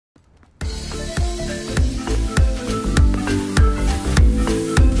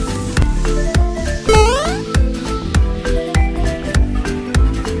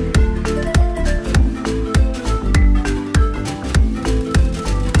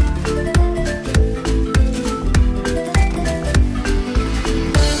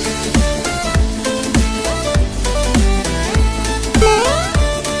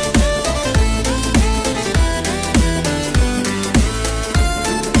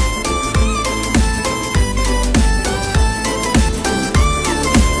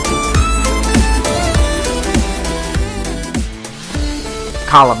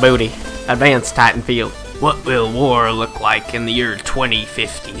Call of Duty, Advanced Titanfield. What will war look like in the year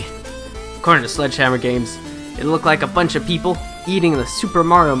 2050? According to Sledgehammer Games, it'll look like a bunch of people eating the Super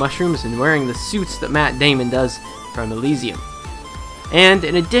Mario mushrooms and wearing the suits that Matt Damon does from Elysium. And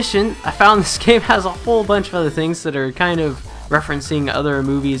in addition, I found this game has a whole bunch of other things that are kind of referencing other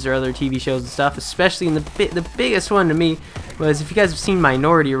movies or other TV shows and stuff, especially in the biggest one to me was, if you guys have seen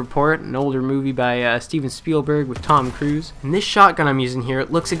Minority Report, an older movie by Steven Spielberg with Tom Cruise. And this shotgun I'm using here,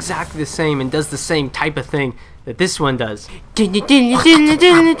 it looks exactly the same and does the same type of thing that this one does.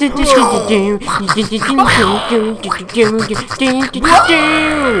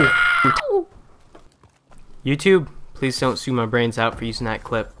 YouTube, please don't sue my brains out for using that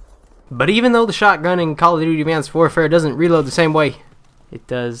clip. But even though the shotgun in Call of Duty Advanced Warfare doesn't reload the same way, it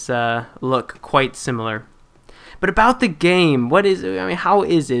does look quite similar. But about the game, how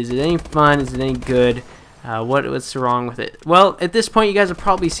is it? Is it any fun? Is it any good? What's wrong with it? Well, at this point, you guys have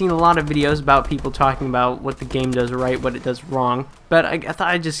probably seen a lot of videos about people talking about what the game does right, what it does wrong. But I thought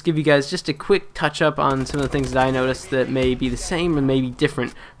I'd just give you guys just a quick touch-up on some of the things that I noticed that may be the same and maybe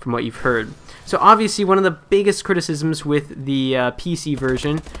different from what you've heard. So obviously, one of the biggest criticisms with the PC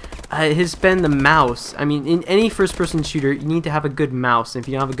version has been the mouse. I mean, in any first-person shooter, you need to have a good mouse. And if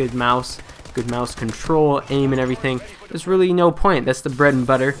you don't have a good mouse control, aim, and everything, there's really no point. That's the bread and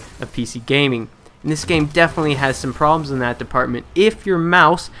butter of PC gaming. And this game definitely has some problems in that department. If your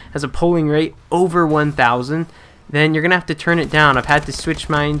mouse has a polling rate over 1000, then you're going to have to turn it down. I've had to switch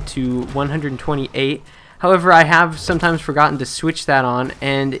mine to 128. However, I have sometimes forgotten to switch that on,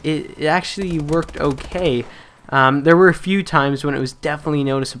 and it actually worked okay. There were a few times when it was definitely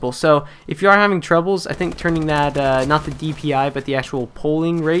noticeable. So if you are having troubles, I think turning that, not the DPI, but the actual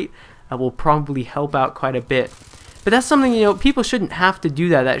polling rate will probably help out quite a bit. But that's something, people shouldn't have to do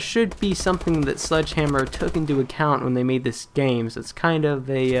that. That should be something that Sledgehammer took into account when they made this game. So it's kind of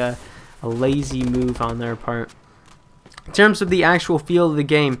a lazy move on their part. In terms of the actual feel of the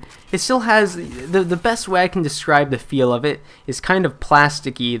game, it still has, the best way I can describe the feel of it is kind of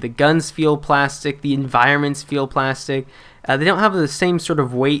plasticky. The guns feel plastic, the environments feel plastic. They don't have the same sort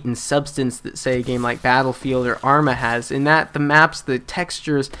of weight and substance that, say, a game like Battlefield or Arma has, in that the maps, the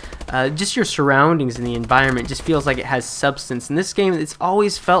textures, just your surroundings and the environment just feels like it has substance. In this game, it's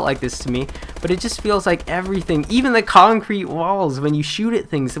always felt like this to me, but it just feels like everything, even the concrete walls, when you shoot at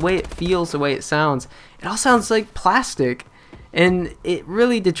things, the way it feels, the way it sounds, it all sounds like plastic. And it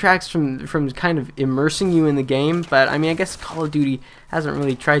really detracts from kind of immersing you in the game. But I mean, I guess Call of Duty hasn't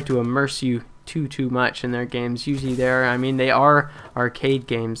really tried to immerse you too much in their games. Usually they are arcade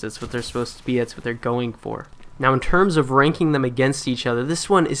games. That's what they're supposed to be. That's what they're going for. Now, in terms of ranking them against each other, this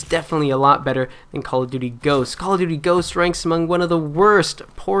one is definitely a lot better than Call of Duty Ghosts. Call of Duty Ghosts ranks among one of the worst,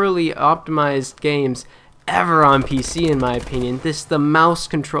 poorly optimized games ever on PC, in my opinion. The mouse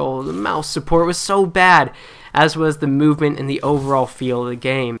control, the mouse support was so bad, as was the movement and the overall feel of the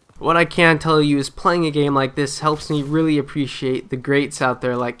game. What I can tell you is playing a game like this helps me really appreciate the greats out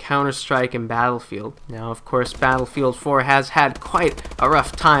there like Counter-Strike and Battlefield. Now, of course, Battlefield 4 has had quite a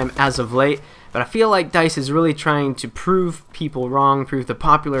rough time as of late, but I feel like DICE is really trying to prove people wrong, prove the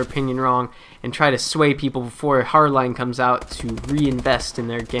popular opinion wrong, and try to sway people before Hardline comes out to reinvest in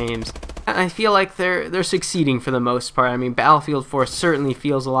their games. And I feel like they're succeeding for the most part. I mean, Battlefield 4 certainly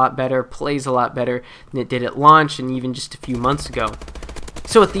feels a lot better, plays a lot better than it did at launch and even just a few months ago.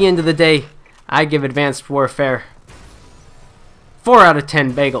 So at the end of the day, I give Advanced Warfare 4 out of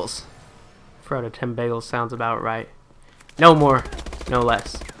 10 bagels. 4 out of 10 bagels sounds about right. No more, no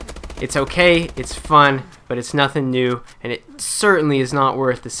less. It's okay, it's fun, but it's nothing new, and it certainly is not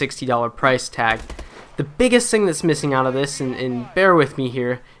worth the $60 price tag. The biggest thing that's missing out of this, and bear with me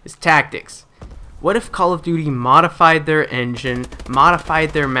here, is tactics. What if Call of Duty modified their engine,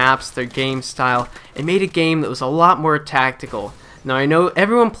 modified their maps, their game style, and made a game that was a lot more tactical? Now, I know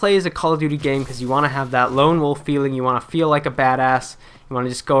everyone plays a Call of Duty game because you want to have that lone wolf feeling, you want to feel like a badass, you want to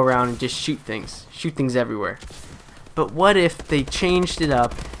just go around and just shoot things everywhere. But what if they changed it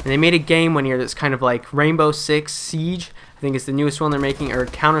up and they made a game one year that's kind of like Rainbow Six Siege, I think it's the newest one they're making, or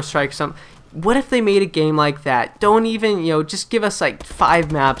Counter-Strike or something. What if they made a game like that? Don't even, just give us like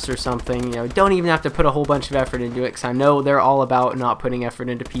 5 maps or something, don't even have to put a whole bunch of effort into it, because I know they're all about not putting effort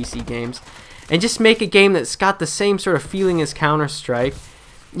into PC games. And just make a game that's got the same sort of feeling as Counter-Strike.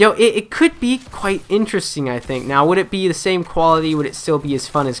 It could be quite interesting, I think. Now, would it be the same quality? Would it still be as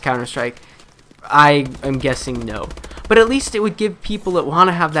fun as Counter-Strike? I am guessing no. But at least it would give people that want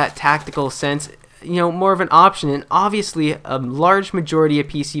to have that tactical sense, more of an option. And obviously, a large majority of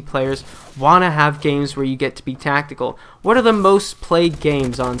PC players want to have games where you get to be tactical. What are the most played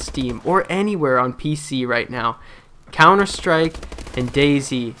games on Steam or anywhere on PC right now? Counter-Strike and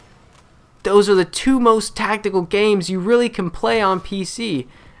DayZ. Those are the two most tactical games you really can play on PC.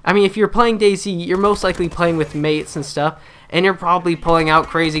 I mean, if you're playing DayZ, you're most likely playing with mates and stuff, and you're probably pulling out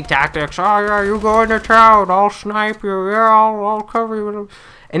crazy tactics. Oh yeah, you go into town, I'll snipe you, yeah, I'll cover you.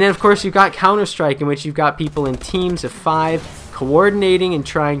 And then of course you've got Counter-Strike, in which you've got people in teams of 5 coordinating and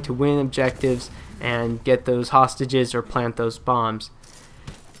trying to win objectives and get those hostages or plant those bombs.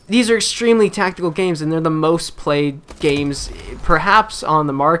 These are extremely tactical games, and they're the most played games perhaps on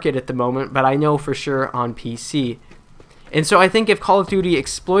the market at the moment, but I know for sure on PC. And so I think if Call of Duty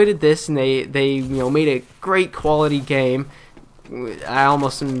exploited this and they made a great quality game, I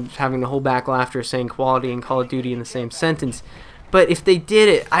almost am having to hold back laughter saying quality and Call of Duty in the same sentence. But if they did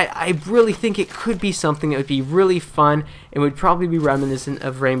it, I really think it could be something that would be really fun and would probably be reminiscent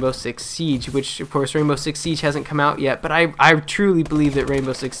of Rainbow Six Siege, which of course Rainbow Six Siege hasn't come out yet, but I truly believe that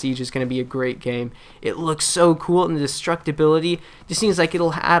Rainbow Six Siege is going to be a great game. It looks so cool, and the destructibility just seems like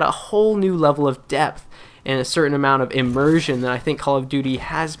it'll add a whole new level of depth and a certain amount of immersion that I think Call of Duty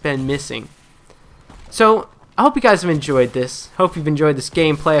has been missing. So I hope you guys have enjoyed this. Hope you've enjoyed this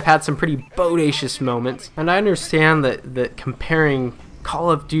gameplay. I've had some pretty bodacious moments, and I understand that comparing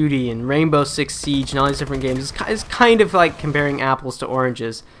Call of Duty and Rainbow Six Siege and all these different games is kind of like comparing apples to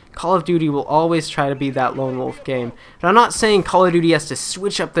oranges. Call of Duty will always try to be that lone wolf game. And I'm not saying Call of Duty has to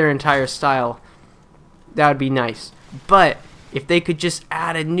switch up their entire style. That would be nice. But if they could just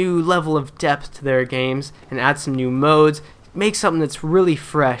add a new level of depth to their games and add some new modes, make something that's really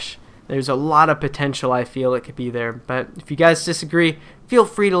fresh, there's a lot of potential I feel it could be there. But if you guys disagree, feel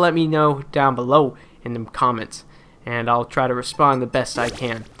free to let me know down below in the comments, and I'll try to respond the best I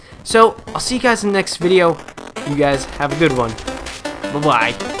can. So I'll see you guys in the next video. You guys have a good one.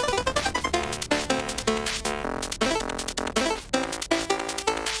 Bye-bye.